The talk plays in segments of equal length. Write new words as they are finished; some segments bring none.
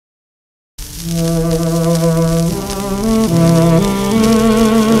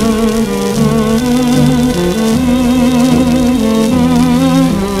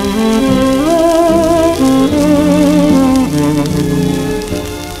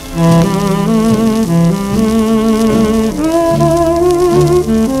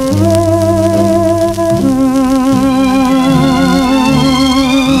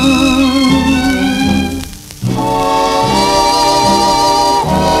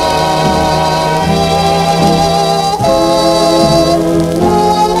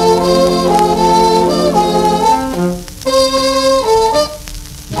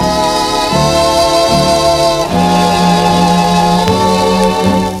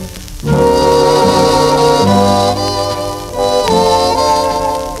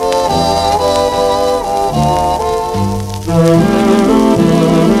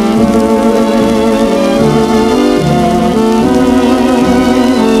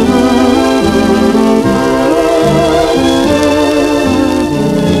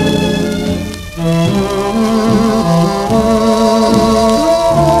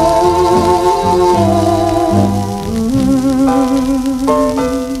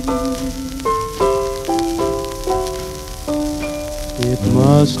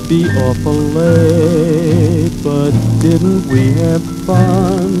Must be awful late, but didn't we have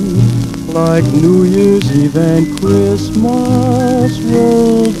fun? Like New Year's Eve and Christmas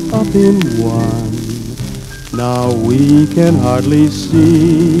rolled up in one. Now we can hardly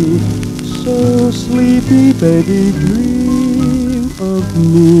see, so sleepy baby, dream of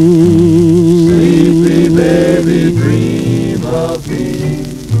me. Sleepy baby, dream of me.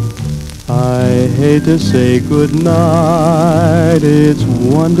 I hate to say goodnight, it's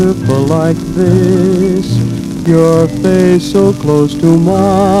wonderful like this. Your face so close to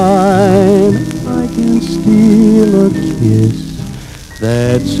mine, I can steal a kiss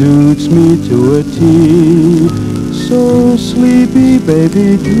that suits me to a T. So sleepy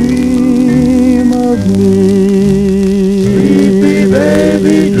baby, dream of me. Sleepy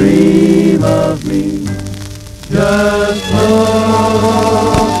baby, dream of me. Just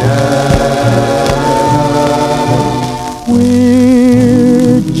look at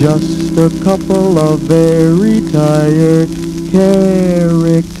We're just a couple of very tired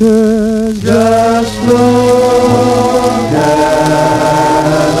characters. Just look at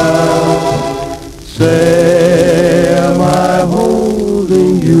us. Say, am I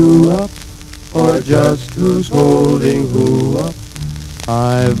holding you up, or just who's holding who up?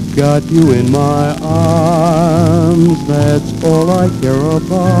 I've got you in my arms, that's all I care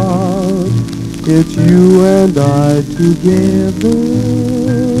about. It's you and I together,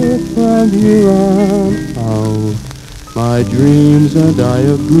 from here on out. My dreams and I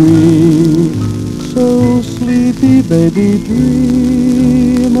agree, so sleepy baby,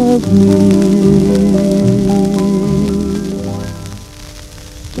 dream of me.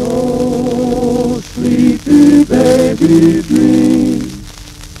 So sleepy baby, dream